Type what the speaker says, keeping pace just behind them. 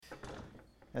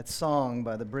That song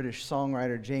by the British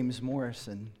songwriter James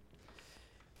Morrison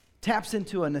taps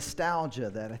into a nostalgia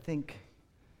that I think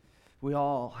we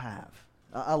all have,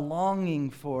 a longing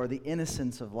for the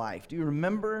innocence of life. Do you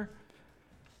remember?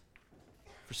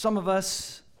 For some of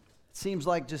us, it seems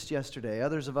like just yesterday.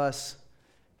 Others of us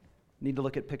need to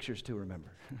look at pictures to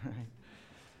remember.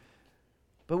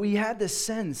 But we had this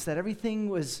sense that everything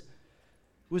was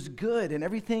good and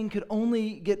everything could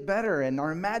only get better, and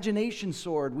our imagination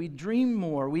soared. We dreamed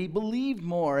more, we believed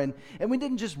more, and we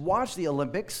didn't just watch the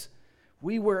Olympics,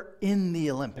 we were in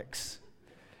the Olympics.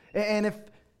 And if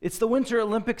it's the Winter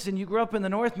Olympics and you grew up in the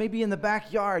north, maybe in the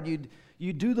backyard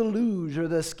you'd do the luge or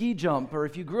the ski jump, or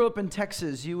if you grew up in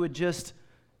Texas, you would just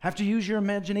have to use your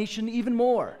imagination even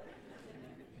more.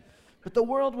 But the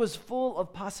world was full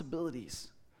of possibilities.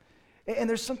 And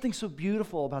there's something so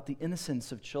beautiful about the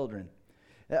innocence of children.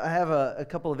 I have a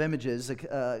couple of images.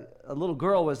 A little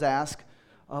girl was asked,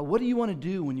 what do you want to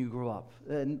do when you grow up?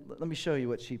 And let me show you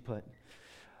what she put.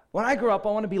 When I grow up,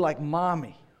 I want to be like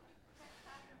Mommy.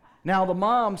 Now, the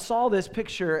mom saw this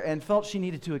picture and felt she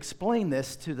needed to explain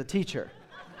this to the teacher.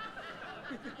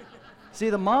 See,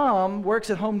 the mom works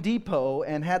at Home Depot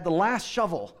and had the last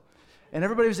shovel. And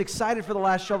everybody was excited for the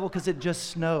last shovel because it just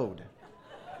snowed.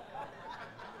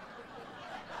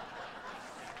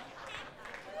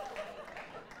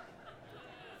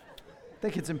 I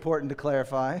think it's important to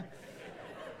clarify.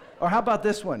 Or how about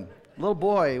this one? Little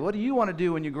boy, what do you want to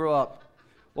do when you grow up?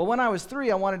 Well, when I was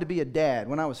 3, I wanted to be a dad.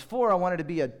 When I was 4, I wanted to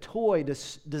be a toy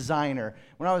designer.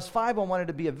 When I was 5, I wanted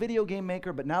to be a video game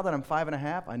maker. But now that I'm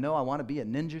 5.5, I know I want to be a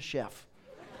ninja chef.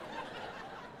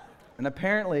 And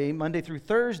apparently, Monday through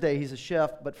Thursday, he's a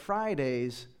chef, but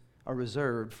Fridays are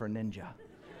reserved for ninja.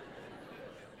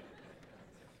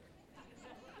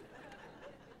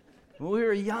 When we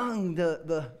were young,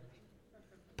 the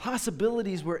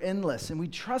possibilities were endless, and we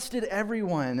trusted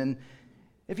everyone. And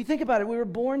if you think about it, we were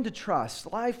born to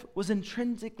trust. Life was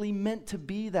intrinsically meant to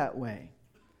be that way.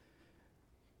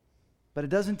 But it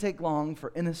doesn't take long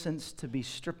for innocence to be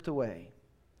stripped away.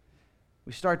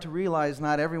 We start to realize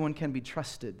not everyone can be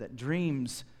trusted, that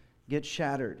dreams get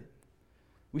shattered.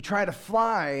 We try to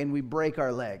fly and we break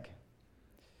our leg.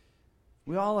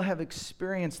 We all have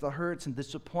experienced the hurts and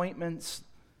disappointments,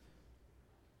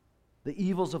 the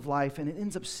evils of life, and it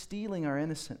ends up stealing our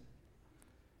innocence.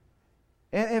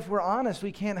 And if we're honest,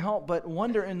 we can't help but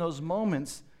wonder in those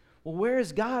moments, well, where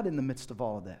is God in the midst of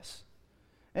all of this?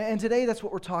 And today, that's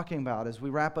what we're talking about as we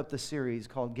wrap up the series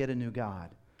called Get a New God.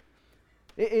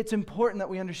 It's important that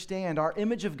we understand our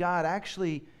image of God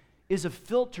actually is a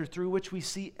filter through which we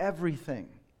see everything.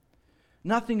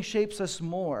 Nothing shapes us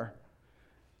more.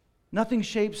 Nothing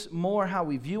shapes more how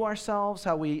we view ourselves,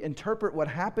 how we interpret what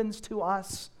happens to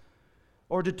us,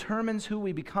 or determines who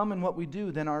we become and what we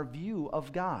do than our view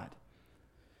of God.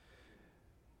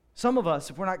 Some of us,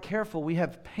 if we're not careful, we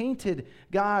have painted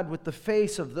God with the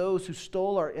face of those who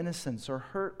stole our innocence or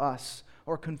hurt us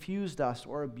or confused us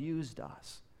or abused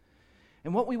us.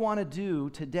 And what we want to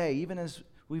do today, even as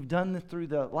we've done through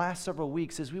the last several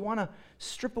weeks, is we want to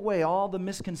strip away all the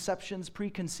misconceptions,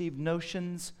 preconceived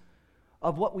notions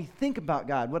of what we think about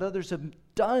God, what others have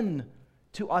done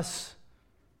to us,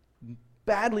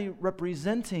 badly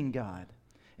representing God,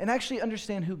 and actually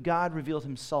understand who God revealed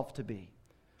himself to be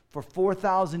for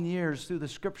 4,000 years through the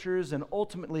scriptures and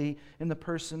ultimately in the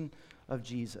person of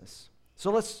Jesus.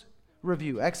 So let's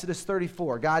review. Exodus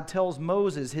 34, God tells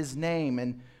Moses his name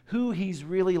and who he's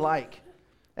really like.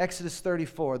 Exodus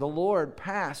 34, the Lord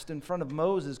passed in front of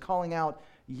Moses calling out,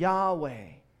 Yahweh,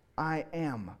 I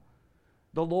am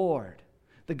the Lord,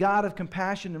 the God of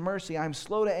compassion and mercy. I am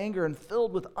slow to anger and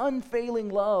filled with unfailing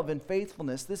love and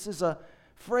faithfulness. This is a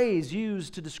phrase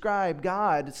used to describe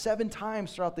God 7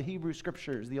 times throughout the Hebrew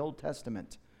Scriptures, the Old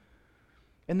Testament.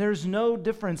 And there's no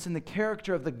difference in the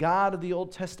character of the God of the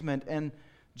Old Testament and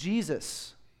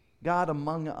Jesus, God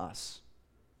among us.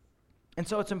 And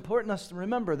so it's important us to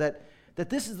remember that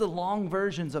this is the long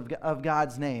versions of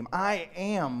God's name. I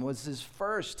am was his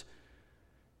first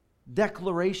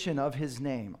declaration of his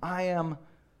name. I am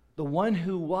the one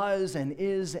who was and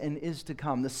is to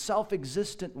come, the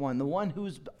self-existent one, the one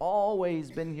who's always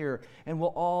been here and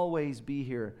will always be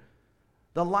here,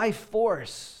 the life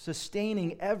force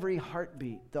sustaining every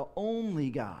heartbeat, the only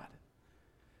God.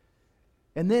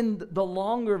 And then the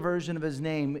longer version of his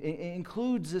name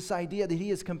includes this idea that he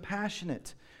is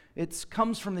compassionate. It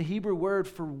comes from the Hebrew word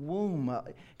for womb.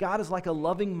 God is like a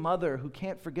loving mother who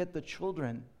can't forget the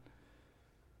children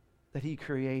that he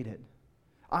created.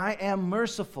 I am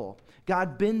merciful.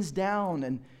 God bends down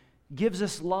and gives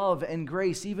us love and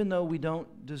grace even though we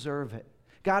don't deserve it.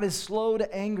 God is slow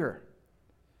to anger.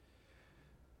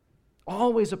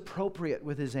 always appropriate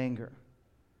with his anger.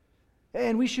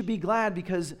 And we should be glad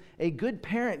because a good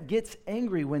parent gets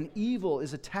angry when evil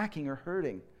is attacking or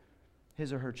hurting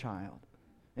his or her child.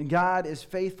 And God is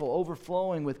faithful,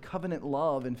 overflowing with covenant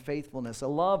love and faithfulness, a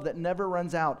love that never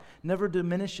runs out, never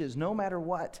diminishes, no matter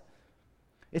what.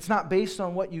 It's not based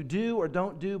on what you do or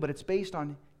don't do, but it's based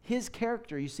on his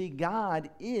character. You see, God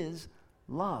is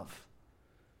love.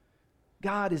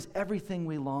 God is everything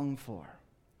we long for.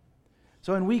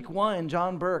 So in week 1,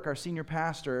 John Burke, our senior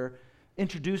pastor,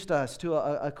 introduced us to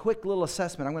a quick little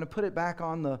assessment. I'm going to put it back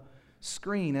on the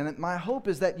screen. And my hope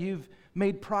is that you've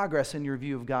made progress in your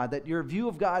view of God, that your view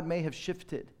of God may have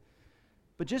shifted.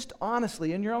 But just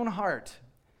honestly, in your own heart,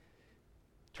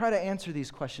 try to answer these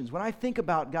questions. When I think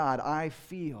about God, I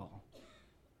feel.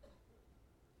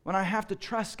 When I have to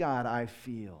trust God, I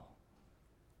feel.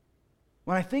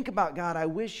 When I think about God, I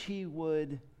wish He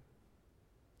would.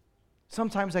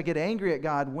 Sometimes I get angry at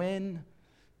God when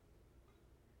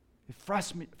it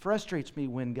frustrates me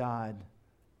when God.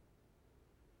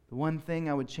 The one thing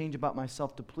I would change about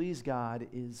myself to please God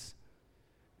is,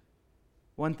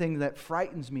 one thing that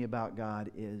frightens me about God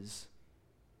is,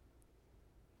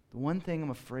 the one thing I'm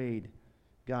afraid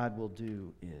God will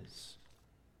do is.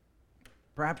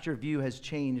 Perhaps your view has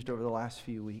changed over the last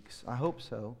few weeks. I hope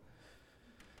so.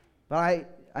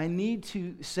 But I need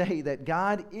to say that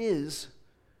God is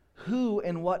who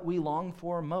and what we long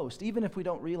for most, even if we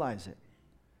don't realize it.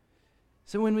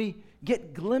 So when we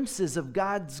get glimpses of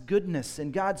God's goodness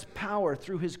and God's power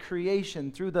through His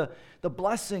creation, through the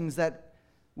blessings that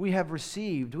we have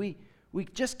received, we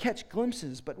just catch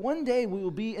glimpses. But one day we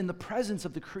will be in the presence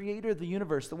of the Creator of the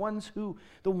universe, the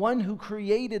one who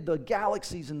created the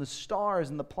galaxies and the stars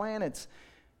and the planets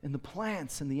and the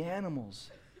plants and the animals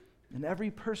and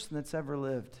every person that's ever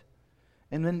lived.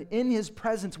 And then in His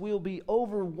presence we will be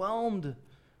overwhelmed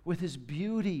with His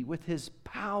beauty, with His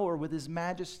power, with His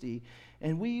majesty,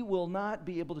 and we will not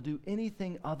be able to do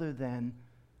anything other than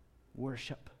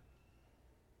worship.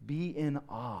 Be in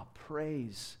awe.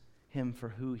 Praise Him for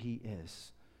who He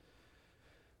is.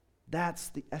 That's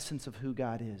the essence of who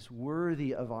God is,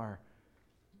 worthy of our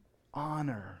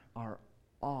honor, our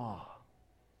awe,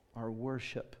 our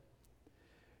worship.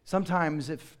 Sometimes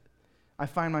if I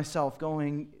find myself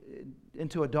going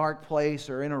into a dark place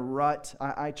or in a rut,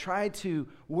 I try to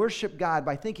worship God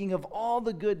by thinking of all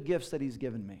the good gifts that He's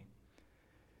given me.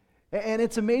 And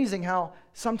it's amazing how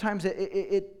sometimes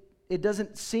it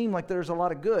doesn't seem like there's a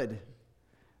lot of good.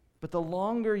 But the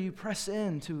longer you press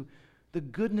into the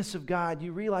goodness of God,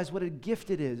 you realize what a gift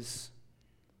it is.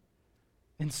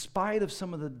 In spite of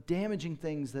some of the damaging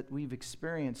things that we've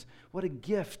experienced, what a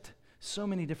gift so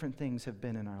many different things have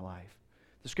been in our life.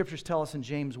 The Scriptures tell us in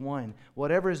James 1,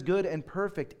 whatever is good and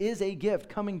perfect is a gift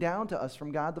coming down to us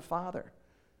from God the Father.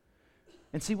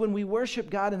 And see, when we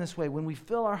worship God in this way, when we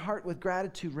fill our heart with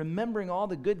gratitude, remembering all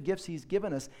the good gifts He's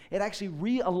given us, it actually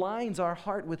realigns our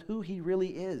heart with who He really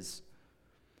is.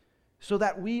 So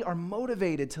that we are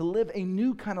motivated to live a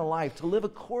new kind of life, to live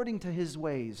according to His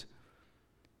ways.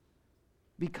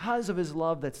 Because of His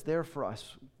love that's there for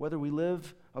us, whether we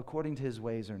live according to His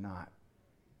ways or not.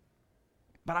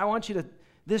 But I want you to,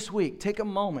 this week, take a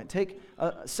moment, take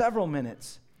several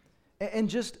minutes, and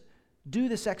just do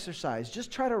this exercise.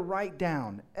 Just try to write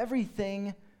down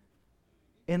everything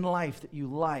in life that you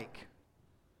like,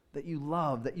 that you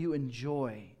love, that you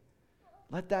enjoy.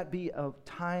 Let that be a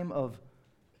time of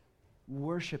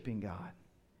worshiping God.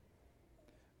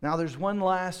 Now, there's one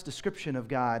last description of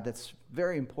God that's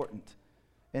very important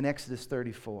in Exodus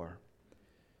 34.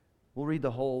 We'll read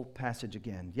the whole passage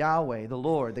again. Yahweh, the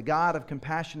Lord, the God of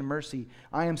compassion and mercy,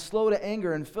 I am slow to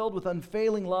anger and filled with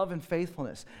unfailing love and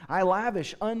faithfulness. I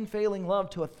lavish unfailing love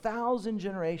to 1,000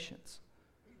 generations.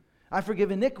 I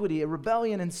forgive iniquity,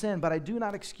 rebellion, and sin, but I do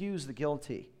not excuse the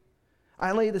guilty.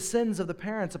 I lay the sins of the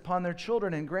parents upon their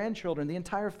children and grandchildren. The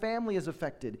entire family is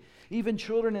affected, even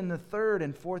children in the 3rd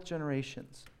and 4th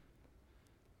generations.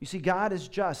 You see, God is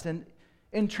just, and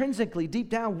intrinsically, deep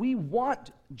down, we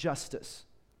want justice.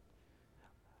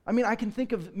 I mean, I can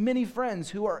think of many friends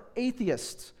who are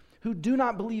atheists who do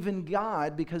not believe in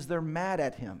God because they're mad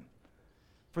at Him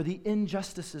for the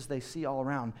injustices they see all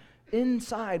around.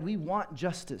 Inside, we want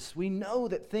justice. We know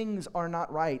that things are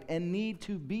not right and need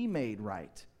to be made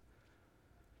right.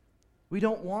 We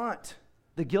don't want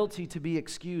the guilty to be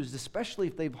excused, especially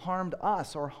if they've harmed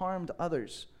us or harmed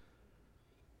others.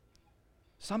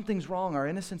 Something's wrong. Our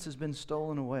innocence has been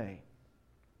stolen away.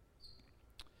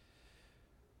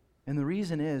 And the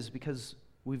reason is because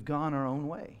we've gone our own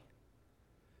way.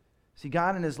 See,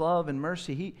 God in His love and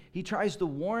mercy, He tries to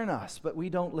warn us, but we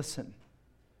don't listen.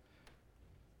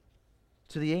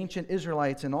 to the ancient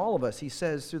Israelites and all of us, he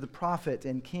says through the prophet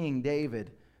and King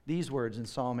David these words in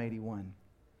Psalm 81.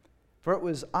 For it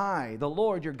was I, the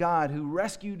Lord your God, who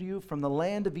rescued you from the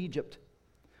land of Egypt.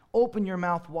 Open your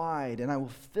mouth wide, and I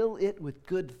will fill it with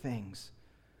good things.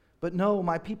 But no,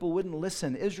 my people wouldn't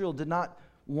listen. Israel did not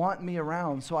want me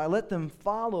around, so I let them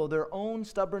follow their own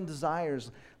stubborn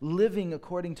desires, living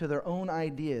according to their own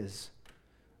ideas.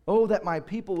 Oh, that my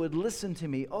people would listen to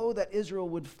me. Oh, that Israel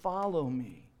would follow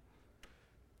me.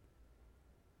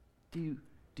 Do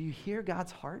you hear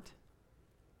God's heart?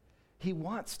 He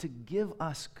wants to give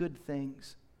us good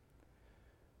things.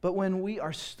 But when we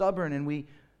are stubborn and we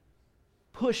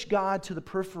push God to the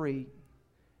periphery,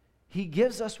 He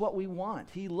gives us what we want.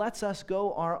 He lets us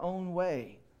go our own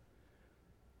way.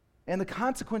 And the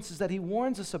consequences that He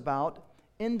warns us about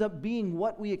end up being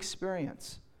what we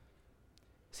experience.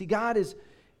 See, God is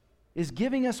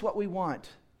giving us what we want.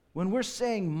 When we're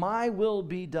saying, my will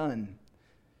be done,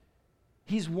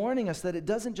 He's warning us that it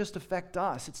doesn't just affect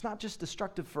us. It's not just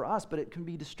destructive for us, but it can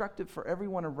be destructive for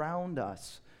everyone around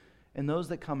us and those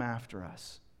that come after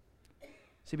us.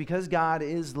 See, because God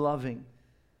is loving,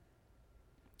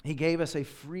 He gave us a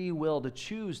free will to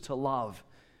choose to love,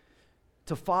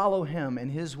 to follow Him in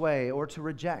His way, or to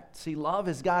reject. See, love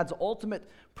is God's ultimate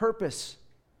purpose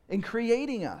in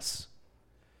creating us,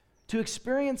 to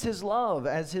experience His love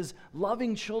as His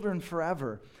loving children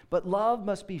forever. But love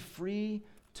must be free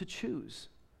to choose.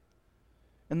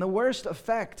 And the worst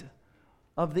effect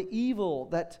of the evil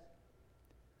that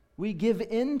we give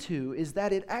into is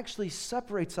that it actually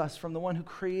separates us from the one who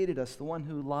created us, the one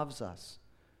who loves us.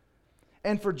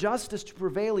 And for justice to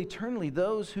prevail eternally,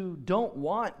 those who don't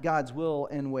want God's will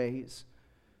and ways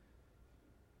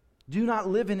do not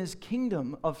live in His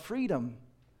kingdom of freedom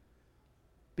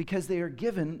because they are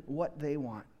given what they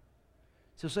want.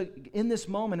 So in this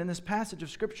moment, in this passage of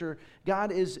Scripture,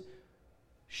 God is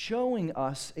showing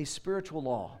us a spiritual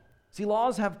law. See,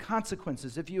 laws have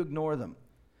consequences if you ignore them.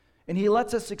 And He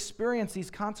lets us experience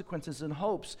these consequences in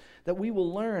hopes that we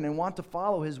will learn and want to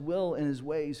follow His will and His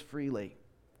ways freely.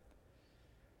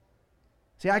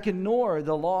 See, I can ignore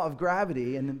the law of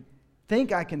gravity and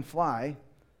think I can fly,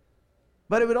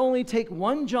 but it would only take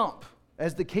one jump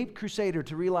as the Caped Crusader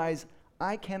to realize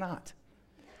I cannot.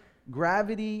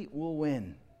 Gravity will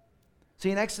win. See,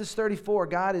 in Exodus 34,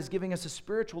 God is giving us a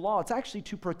spiritual law. It's actually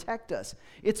to protect us.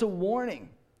 It's a warning.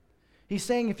 He's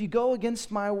saying, if you go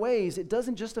against my ways, it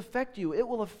doesn't just affect you. It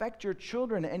will affect your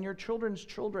children and your children's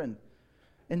children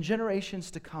and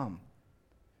generations to come.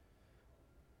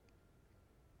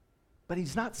 But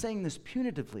He's not saying this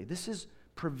punitively. This is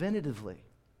preventatively,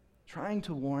 trying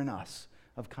to warn us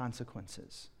of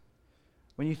consequences.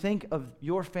 When you think of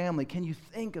your family, can you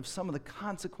think of some of the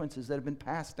consequences that have been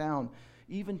passed down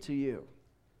even to you?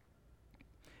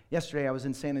 Yesterday I was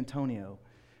in San Antonio,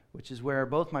 which is where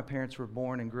both my parents were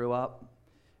born and grew up,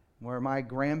 where my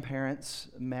grandparents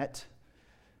met.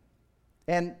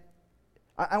 And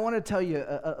I want to tell you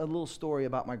a little story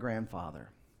about my grandfather,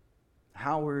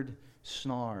 Howard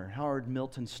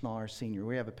Milton Snar Sr.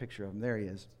 We have a picture of him. There he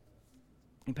is.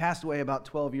 He passed away about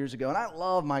 12 years ago, and I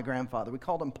love my grandfather. We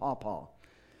called him Pawpaw.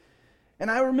 And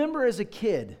I remember as a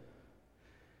kid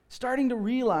starting to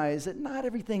realize that not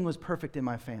everything was perfect in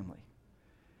my family.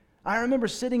 I remember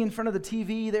sitting in front of the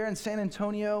TV there in San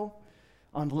Antonio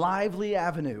on Lively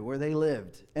Avenue where they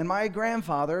lived, and my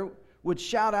grandfather would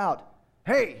shout out,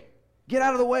 "Hey, get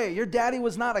out of the way. Your daddy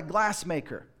was not a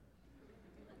glassmaker."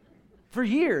 For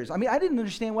years. I didn't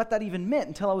understand what that even meant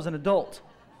until I was an adult.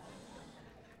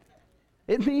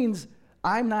 It means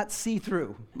I'm not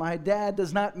see-through. My dad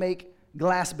does not make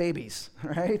glass babies,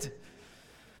 right?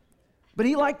 But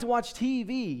he liked to watch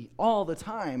TV all the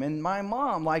time, and my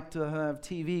mom liked to have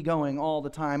TV going all the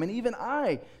time, and even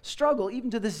I struggle,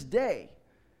 even to this day,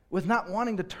 with not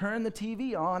wanting to turn the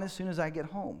TV on as soon as I get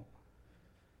home.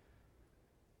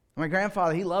 My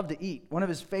grandfather, he loved to eat. One of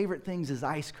his favorite things is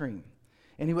ice cream,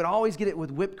 and he would always get it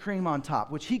with whipped cream on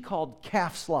top, which he called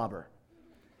calf slobber.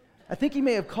 I think he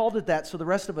may have called it that so the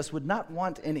rest of us would not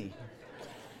want any.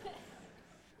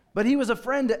 But he was a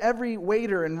friend to every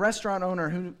waiter and restaurant owner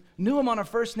who knew him on a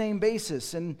first-name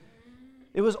basis, and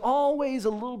it was always a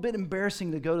little bit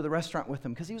embarrassing to go to the restaurant with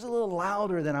him because he was a little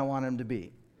louder than I wanted him to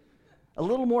be, a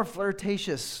little more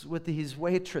flirtatious with these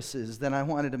waitresses than I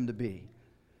wanted him to be.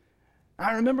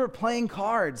 I remember playing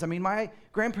cards. My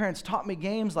grandparents taught me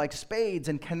games like spades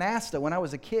and canasta when I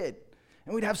was a kid,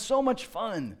 and we'd have so much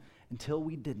fun until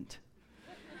we didn't.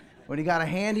 When he got a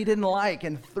hand he didn't like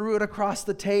and threw it across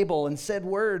the table and said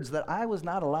words that I was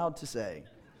not allowed to say.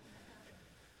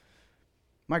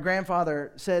 My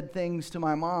grandfather said things to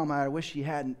my mom I wish he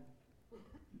hadn't,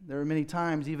 There were many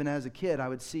times, even as a kid, I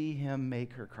would see him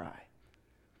make her cry.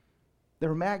 There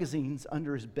were magazines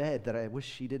under his bed that I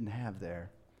wish he didn't have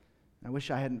there. I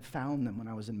wish I hadn't found them when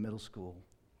I was in middle school.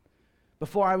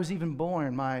 Before I was even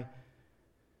born, my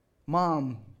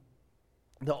mom,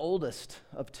 the oldest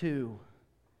of two,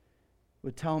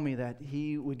 would tell me that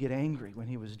he would get angry when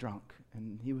he was drunk,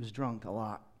 and he was drunk a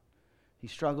lot. He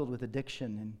struggled with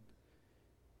addiction, and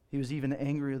he was even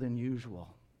angrier than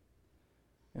usual.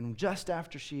 And just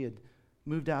after she had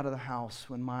moved out of the house,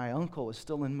 when my uncle was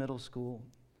still in middle school,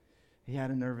 he had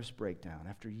a nervous breakdown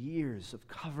after years of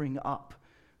covering up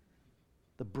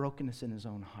the brokenness in his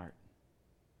own heart.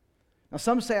 Now,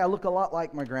 some say I look a lot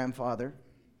like my grandfather,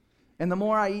 and the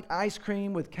more I eat ice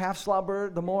cream with calf slobber,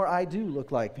 the more I do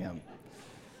look like him.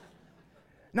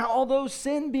 Now, although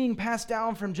sin being passed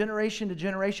down from generation to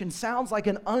generation sounds like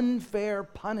an unfair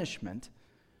punishment,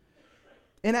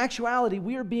 in actuality,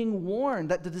 we are being warned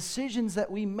that the decisions that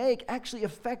we make actually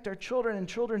affect our children and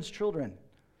children's children.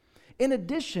 In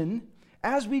addition,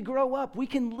 as we grow up, we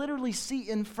can literally see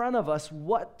in front of us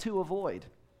what to avoid.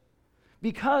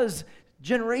 Because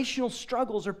generational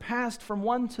struggles are passed from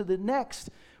one to the next,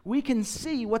 we can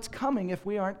see what's coming if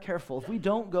we aren't careful, if we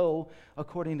don't go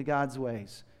according to God's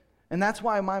ways. And that's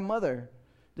why my mother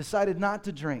decided not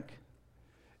to drink.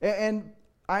 And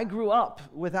I grew up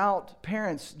without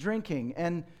parents drinking.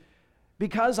 And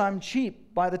because I'm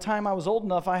cheap, by the time I was old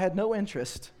enough, I had no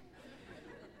interest.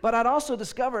 But I'd also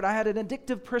discovered I had an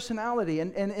addictive personality.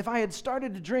 And if I had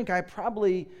started to drink, I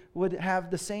probably would have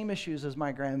the same issues as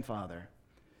my grandfather.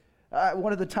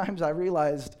 One of the times I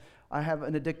realized I have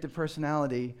an addictive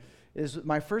personality is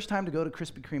my first time to go to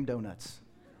Krispy Kreme donuts.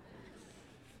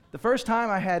 The first time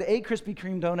I had a Krispy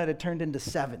Kreme donut, it turned into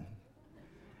 7.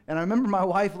 And I remember my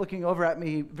wife looking over at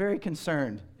me very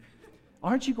concerned.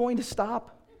 "Aren't you going to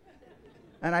stop?"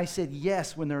 And I said,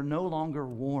 "Yes, when they're no longer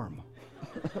warm."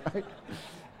 Right?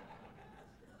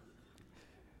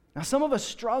 Now, some of us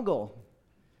struggle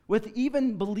with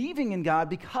even believing in God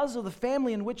because of the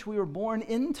family in which we were born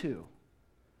into.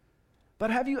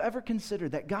 But have you ever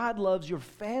considered that God loves your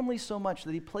family so much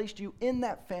that He placed you in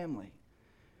that family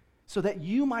so that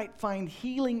you might find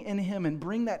healing in Him and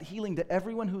bring that healing to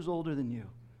everyone who's older than you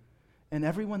and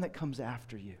everyone that comes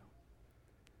after you?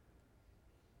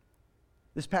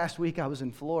 This past week, I was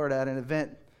in Florida at an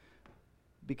event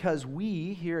because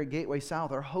we here at Gateway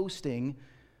South are hosting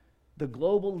the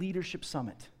Global Leadership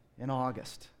Summit in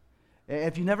August.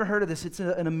 If you've never heard of this, it's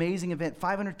an amazing event.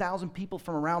 500,000 people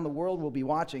from around the world will be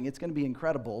watching. It's going to be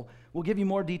incredible. We'll give you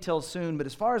more details soon, but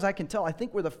as far as I can tell, I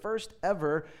think we're the first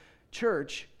ever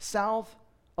church south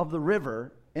of the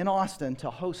river in Austin to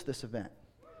host this event.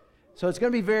 So it's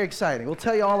going to be very exciting. We'll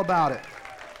tell you all about it.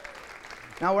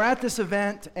 Now, we're at this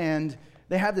event, and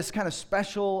they have this kind of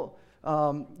special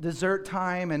dessert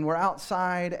time, and we're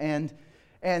outside, and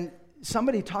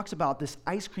somebody talks about this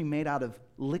ice cream made out of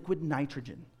liquid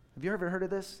nitrogen. Have you ever heard of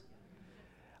this?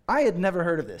 I had never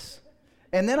heard of this.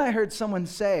 And then I heard someone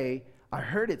say, "I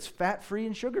heard it's fat-free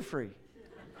and sugar-free."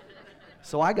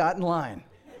 So I got in line.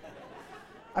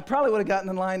 I probably would have gotten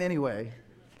in line anyway.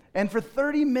 And for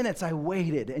 30 minutes I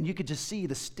waited, and you could just see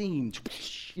the steam.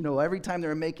 You know, every time they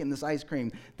were making this ice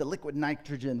cream, the liquid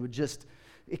nitrogen would just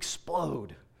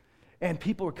explode. And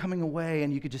people were coming away,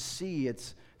 and you could just see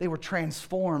they were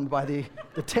transformed by the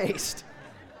taste.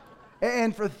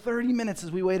 And for 30 minutes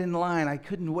as we waited in line, I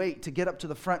couldn't wait to get up to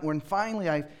the front when finally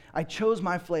I chose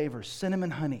my flavor,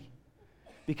 cinnamon honey,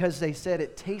 because they said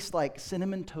it tastes like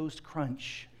Cinnamon Toast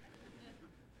Crunch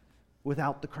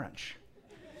without the crunch.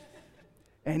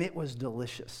 And it was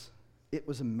delicious. It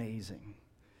was amazing.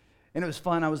 And it was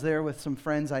fun. I was there with some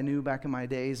friends I knew back in my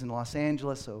days in Los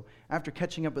Angeles. So after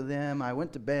catching up with them, I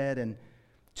went to bed. And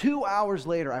 2 hours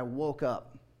later, I woke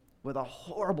up with a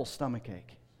horrible stomach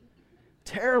ache.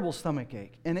 Terrible stomach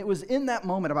ache. And it was in that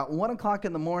moment, about 1 o'clock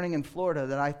in the morning in Florida,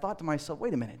 that I thought to myself,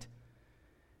 wait a minute.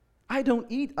 I don't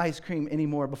eat ice cream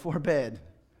anymore before bed.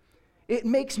 It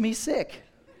makes me sick.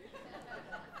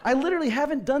 I literally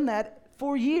haven't done that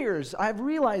for years. I've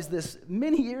realized this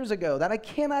many years ago, that I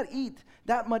cannot eat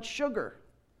that much sugar.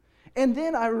 And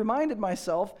then I reminded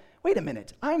myself, wait a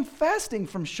minute, I'm fasting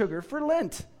from sugar for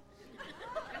Lent.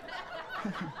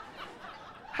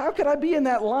 How could I be in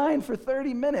that line for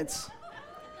 30 minutes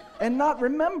and not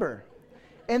remember?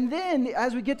 And then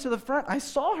as we get to the front, I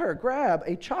saw her grab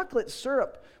a chocolate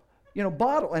syrup,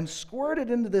 bottle and squirt it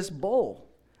into this bowl.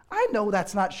 I know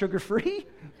that's not sugar-free.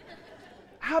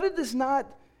 How did this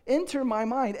not enter my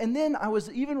mind? And then I was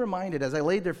even reminded as I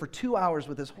laid there for 2 hours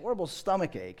with this horrible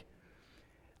stomach ache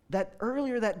that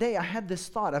earlier that day I had this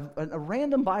thought, a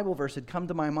random Bible verse had come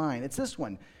to my mind. It's this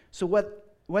one. So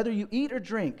what whether you eat or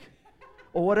drink,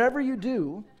 or whatever you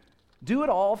do, do it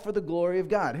all for the glory of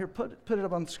God. Here, put it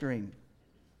up on the screen.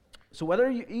 So whether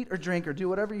you eat or drink or do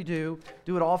whatever you do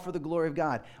it all for the glory of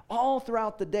God. All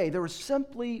throughout the day, there were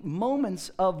simply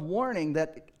moments of warning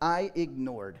that I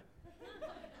ignored.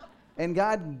 And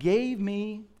God gave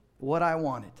me what I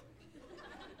wanted.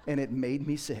 And it made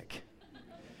me sick.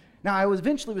 Now, I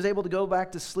eventually was able to go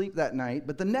back to sleep that night,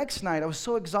 but the next night I was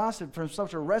so exhausted from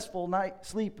such a restful night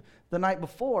sleep the night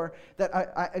before that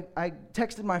I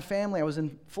texted my family. I was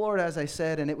in Florida, as I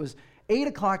said, and it was 8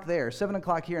 o'clock there, 7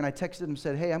 o'clock here, and I texted them and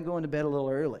said, hey, I'm going to bed a little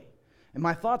early. And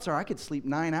my thoughts are I could sleep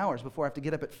 9 hours before I have to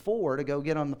get up at 4 to go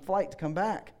get on the flight to come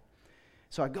back.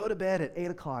 So I go to bed at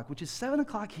 8 o'clock, which is 7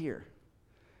 o'clock here.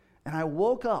 And I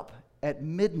woke up at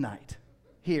midnight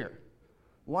here,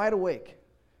 wide awake,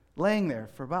 laying there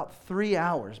for about 3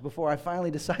 hours before I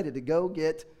finally decided to go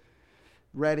get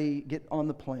ready, get on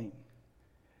the plane.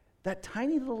 That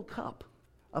tiny little cup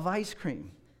of ice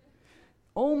cream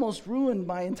almost ruined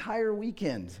my entire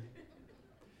weekend.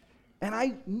 And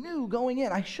I knew going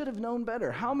in, I should have known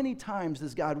better. How many times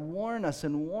does God warn us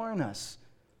and warn us?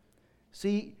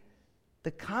 See,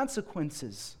 the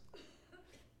consequences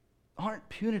aren't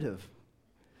punitive.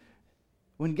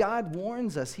 When God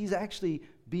warns us, He's actually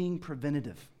being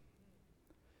preventative.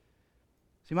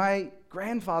 See, my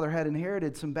grandfather had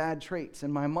inherited some bad traits,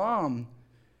 and my mom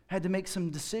had to make some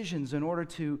decisions in order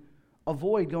to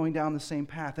avoid going down the same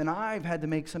path. And I've had to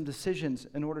make some decisions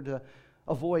in order to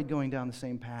avoid going down the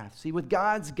same path. See, with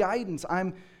God's guidance,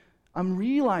 I'm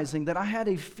realizing that I had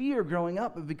a fear growing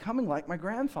up of becoming like my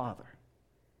grandfather.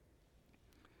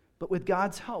 But with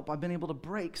God's help, I've been able to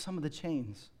break some of the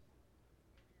chains.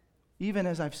 Even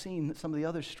as I've seen some of the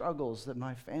other struggles that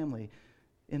my family,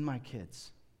 in my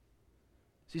kids.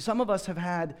 See, some of us have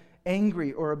had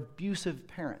angry or abusive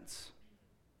parents.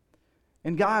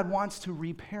 And God wants to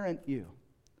reparent you,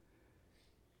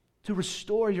 to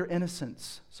restore your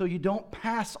innocence so you don't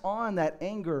pass on that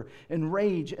anger and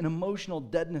rage and emotional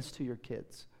deadness to your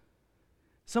kids.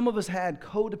 Some of us had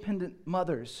codependent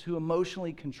mothers who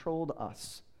emotionally controlled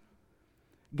us.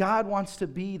 God wants to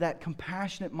be that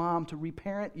compassionate mom to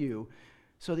reparent you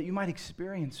so that you might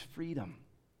experience freedom.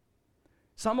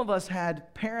 Some of us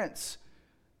had parents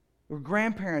or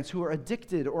grandparents who are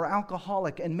addicted or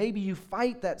alcoholic, and maybe you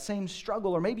fight that same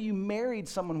struggle, or maybe you married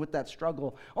someone with that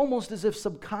struggle, almost as if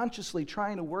subconsciously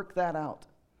trying to work that out.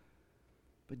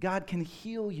 But God can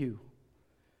heal you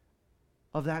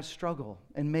of that struggle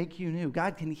and make you new.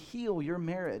 God can heal your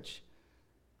marriage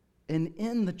and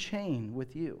end the chain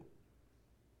with you.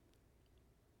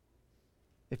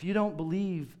 If you don't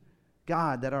believe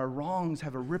God that our wrongs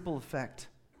have a ripple effect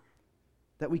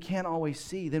that we can't always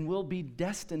see, then we'll be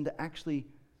destined to actually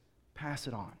pass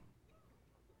it on.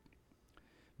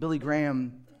 Billy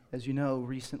Graham, as you know,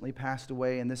 recently passed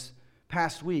away, and this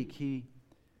past week he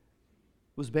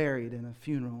was buried in a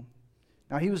funeral.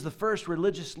 Now, he was the first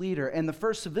religious leader and the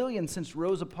first civilian since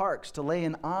Rosa Parks to lay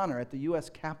in honor at the U.S.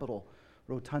 Capitol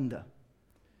Rotunda.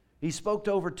 He spoke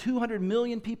to over 200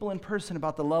 million people in person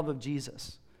about the love of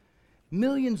Jesus,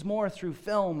 millions more through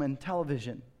film and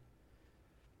television.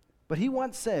 But he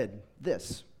once said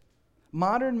this: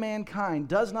 modern mankind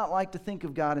does not like to think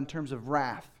of God in terms of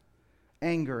wrath,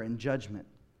 anger, and judgment.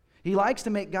 He likes to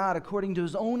make God according to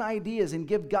his own ideas and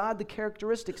give God the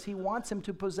characteristics he wants him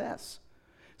to possess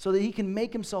so that he can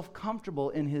make himself comfortable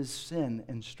in his sin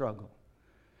and struggle.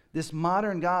 This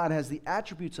modern God has the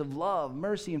attributes of love,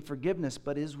 mercy, and forgiveness,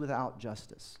 but is without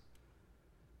justice.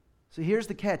 So here's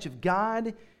the catch. If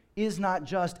God is not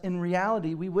just, in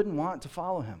reality, we wouldn't want to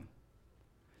follow him.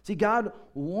 See, God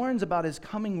warns about his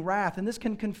coming wrath, and this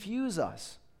can confuse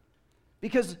us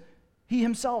because he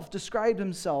himself described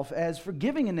himself as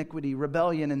forgiving iniquity,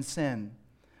 rebellion, and sin,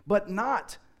 but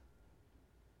not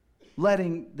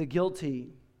letting the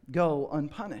guilty go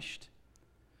unpunished.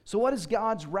 So what is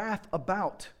God's wrath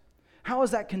about? How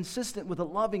is that consistent with a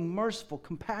loving, merciful,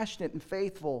 compassionate, and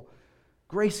faithful,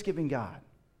 grace-giving God?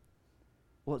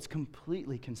 Well, it's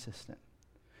completely consistent.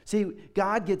 See,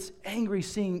 God gets angry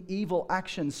seeing evil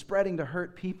actions spreading to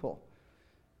hurt people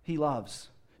he loves,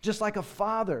 just like a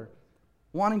father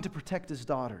wanting to protect his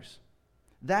daughters.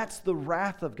 That's the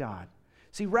wrath of God.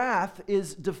 See, wrath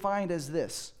is defined as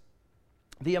this: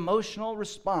 the emotional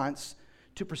response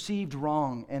to perceived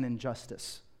wrong and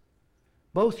injustice.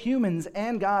 Both humans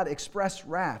and God express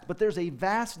wrath, but there's a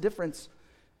vast difference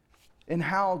in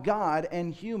how God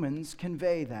and humans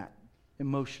convey that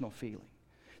emotional feeling.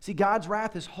 See, God's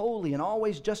wrath is holy and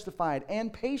always justified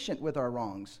and patient with our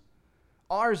wrongs.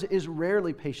 Ours is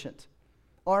rarely patient.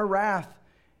 Our wrath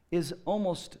is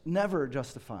almost never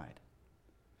justified.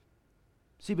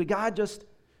 See, but God just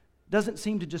doesn't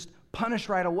seem to just punish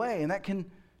right away, and that can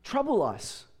trouble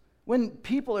us when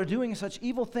people are doing such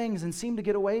evil things and seem to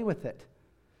get away with it.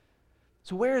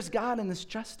 So where is God in this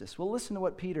justice? Well, listen to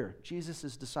what Peter,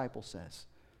 Jesus' disciple, says.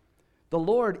 The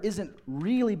Lord isn't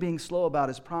really being slow about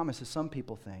his promise, as some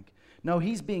people think. No,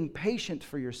 he's being patient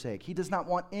for your sake. He does not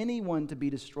want anyone to be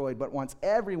destroyed, but wants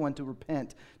everyone to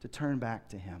repent, to turn back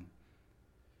to him.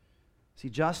 See,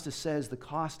 justice says the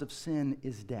cost of sin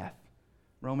is death.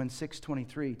 Romans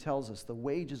 6:23 tells us the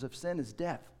wages of sin is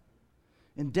death.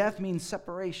 And death means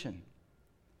separation.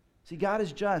 See, God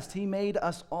is just. He made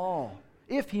us all.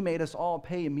 If he made us all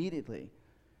pay immediately,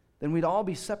 then we'd all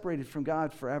be separated from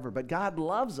God forever. But God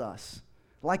loves us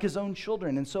like his own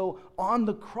children. And so on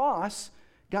the cross,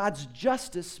 God's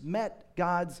justice met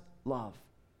God's love.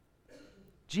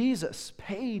 Jesus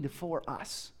paid for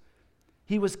us.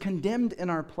 He was condemned in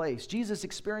our place. Jesus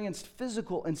experienced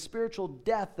physical and spiritual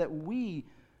death that we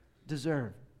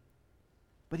deserve.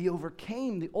 But he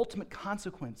overcame the ultimate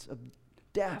consequence of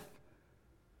death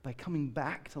by coming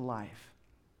back to life.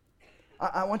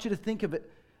 I want you to think of it,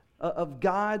 of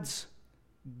God's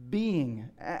being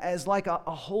as like a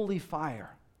holy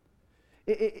fire.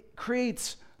 It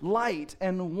creates light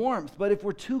and warmth, but if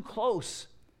we're too close,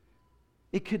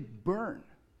 it could burn.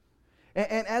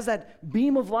 And as that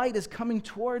beam of light is coming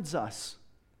towards us,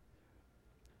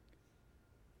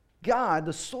 God,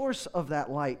 the source of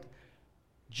that light,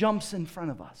 jumps in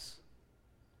front of us,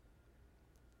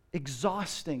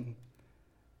 exhausting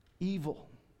evil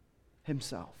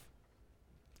himself.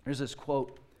 There's this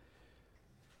quote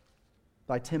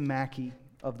by Tim Mackey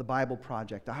of the Bible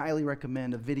Project. I highly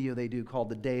recommend a video they do called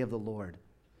The Day of the Lord.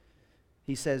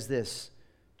 He says this: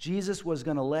 Jesus was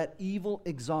going to let evil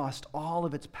exhaust all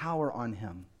of its power on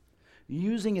him,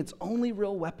 using its only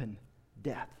real weapon,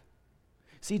 death.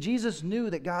 See, Jesus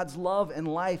knew that God's love and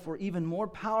life were even more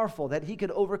powerful, that he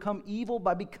could overcome evil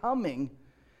by becoming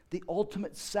the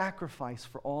ultimate sacrifice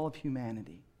for all of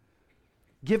humanity,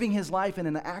 giving his life in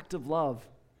an act of love.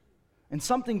 And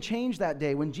something changed that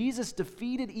day. When Jesus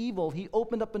defeated evil, he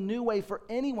opened up a new way for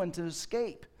anyone to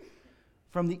escape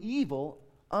from the evil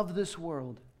of this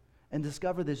world and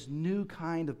discover this new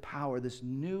kind of power, this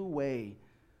new way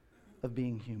of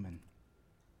being human.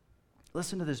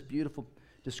 Listen to this beautiful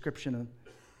description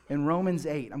in Romans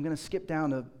 8. I'm going to skip down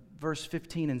to verse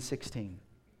 15 and 16.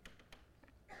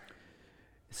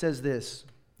 It says this.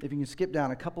 If you can skip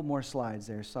down a couple more slides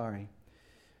there, sorry.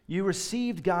 You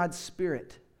received God's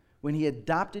Spirit when he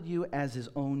adopted you as his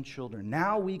own children.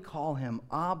 Now we call him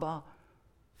Abba,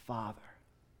 Father.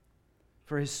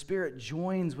 For his Spirit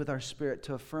joins with our spirit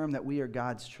to affirm that we are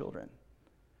God's children.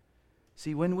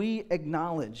 See, when we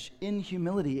acknowledge in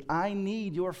humility, I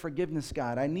need your forgiveness,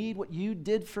 God. I need what you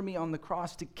did for me on the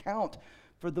cross to count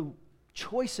for the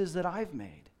choices that I've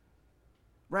made.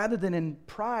 Rather than in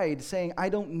pride saying, I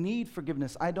don't need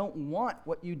forgiveness. I don't want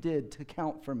what you did to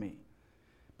count for me.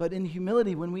 But in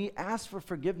humility, when we ask for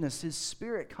forgiveness, his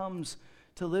Spirit comes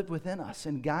to live within us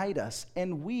and guide us,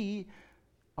 and we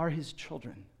are his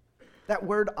children. That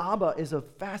word Abba is a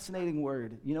fascinating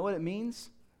word. You know what it means?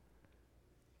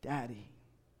 Daddy.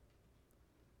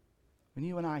 When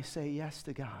you and I say yes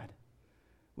to God,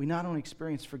 we not only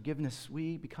experience forgiveness,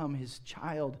 we become his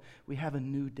child. We have a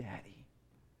new daddy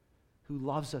who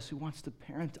loves us, who wants to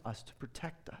parent us, to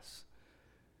protect us.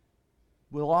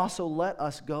 Will also let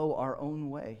us go our own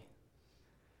way,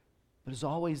 but is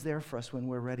always there for us when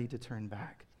we're ready to turn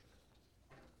back.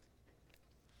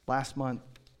 Last month,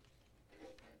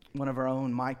 one of our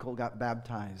own, Michael, got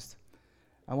baptized.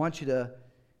 I want you to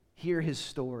hear his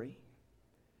story,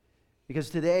 because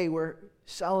today we're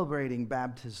celebrating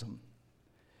baptism.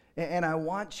 And I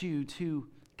want you to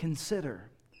consider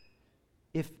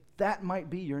if that might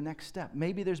be your next step.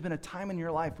 Maybe there's been a time in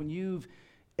your life when you've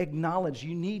acknowledged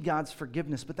you need God's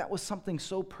forgiveness, but that was something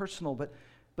so personal,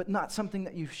 but not something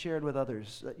that you've shared with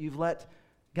others, that you've let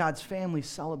God's family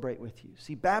celebrate with you.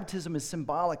 See, baptism is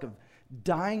symbolic of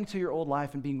dying to your old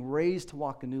life and being raised to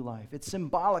walk a new life. It's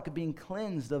symbolic of being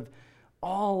cleansed of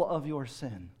all of your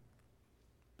sin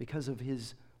because of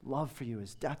his love for you,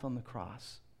 his death on the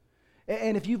cross.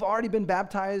 And if you've already been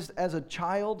baptized as a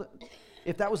child,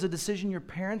 if that was a decision your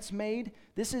parents made,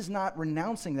 this is not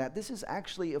renouncing that. This is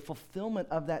actually a fulfillment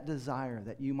of that desire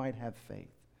that you might have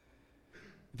faith.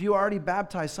 If you already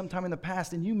baptized sometime in the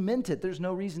past and you meant it, there's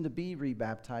no reason to be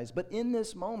rebaptized. But in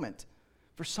this moment,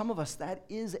 for some of us, that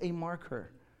is a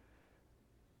marker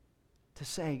to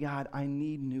say, God, I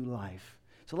need new life.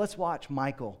 So let's watch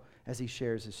Michael as he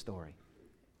shares his story.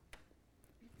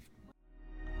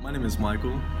 My name is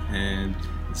Michael, and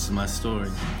this is my story.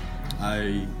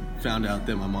 I found out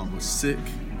that my mom was sick,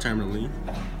 terminally,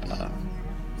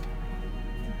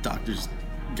 doctors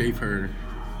gave her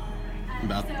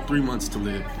about 3 months to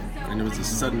live, and it was a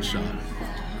sudden shock.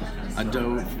 I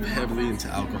dove heavily into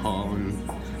alcohol and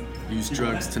used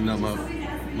drugs to numb up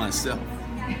myself.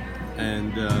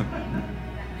 And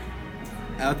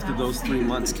after those 3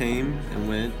 months came and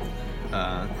went,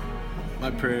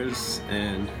 my prayers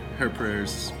and her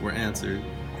prayers were answered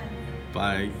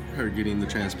by her getting the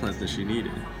transplant that she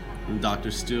needed. And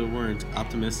doctors still weren't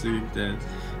optimistic that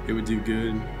it would do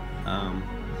good.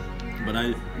 But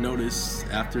I noticed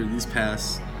after these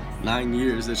past 9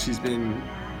 years that she's been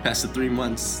past the 3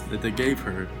 months that they gave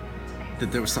her,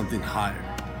 that there was something higher.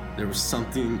 There was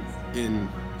something in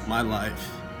my life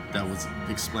that was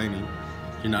explaining,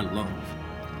 you're not alone,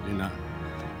 you're not.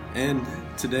 And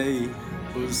today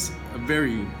was a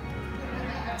very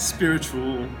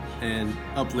spiritual and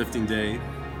uplifting day.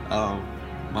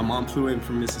 My mom flew in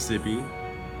from Mississippi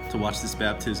to watch this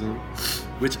baptism,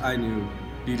 which I knew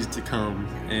needed to come,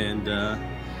 and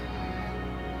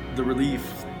the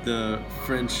relief, the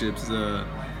friendships,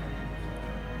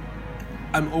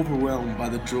 I'm overwhelmed by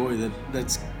the joy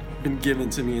that's been given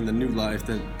to me in the new life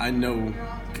that I know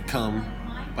could come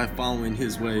by following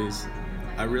His ways.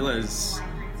 I realize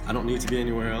I don't need to be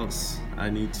anywhere else. I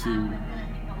need to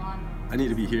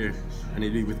be here. I need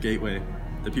to be with Gateway,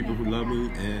 the people who love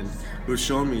me and who have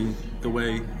shown me the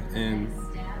way, and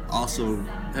also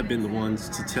have been the ones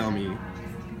to tell me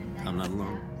I'm not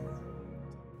alone.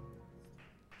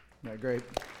 Yeah, great.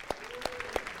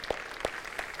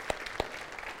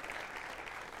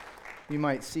 You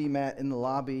might see Matt in the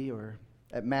lobby or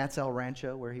at Matt's El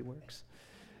Rancho where he works.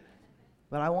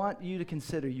 But I want you to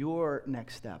consider your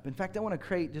next step. In fact, I want to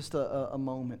create just a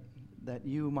moment that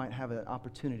you might have an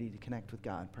opportunity to connect with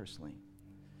God personally.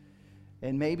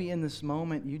 And maybe in this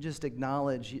moment, you just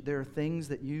acknowledge there are things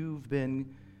that you've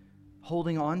been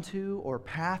holding on to or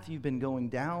path you've been going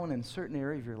down in a certain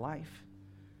area of your life.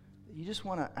 You just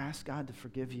want to ask God to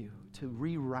forgive you, to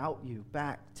reroute you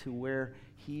back to where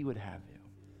He would have you.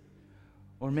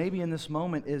 Or maybe in this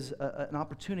moment is an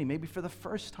opportunity, maybe for the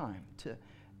first time, to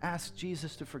ask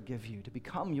Jesus to forgive you, to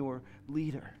become your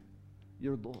leader,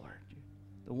 your Lord,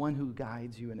 the one who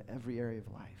guides you in every area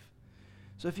of life.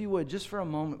 So if you would, just for a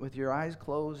moment with your eyes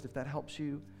closed, if that helps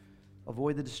you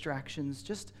avoid the distractions,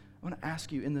 I want to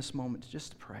ask you in this moment to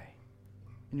just pray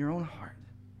in your own heart.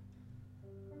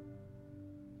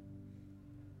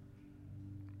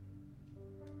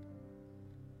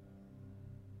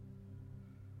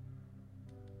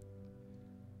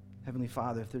 Heavenly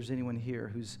Father, if there's anyone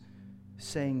here who's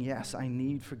saying, yes, I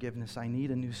need forgiveness, I need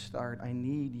a new start, I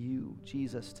need you,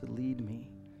 Jesus, to lead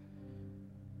me,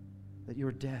 that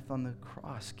your death on the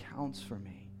cross counts for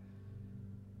me,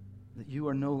 that you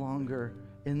are no longer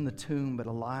in the tomb but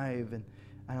alive, and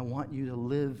I want you to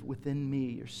live within me,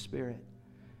 your Spirit.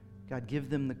 God, give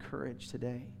them the courage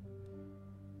today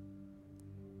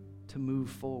to move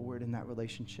forward in that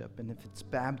relationship. And if it's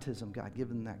baptism, God, give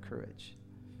them that courage.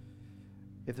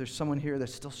 If there's someone here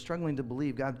that's still struggling to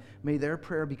believe, God, may their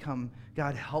prayer become,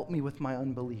 God, help me with my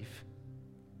unbelief.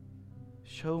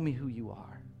 Show me who you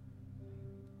are.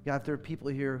 God, if there are people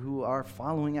here who are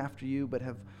following after you but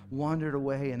have wandered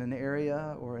away in an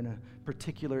area or in a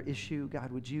particular issue,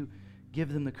 God, would you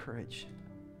give them the courage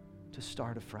to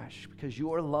start afresh? Because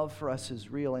your love for us is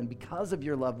real, and because of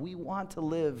your love, we want to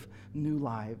live new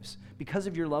lives. Because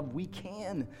of your love, we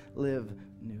can live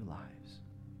new lives.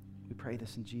 We pray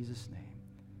this in Jesus' name.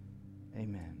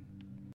 Amen.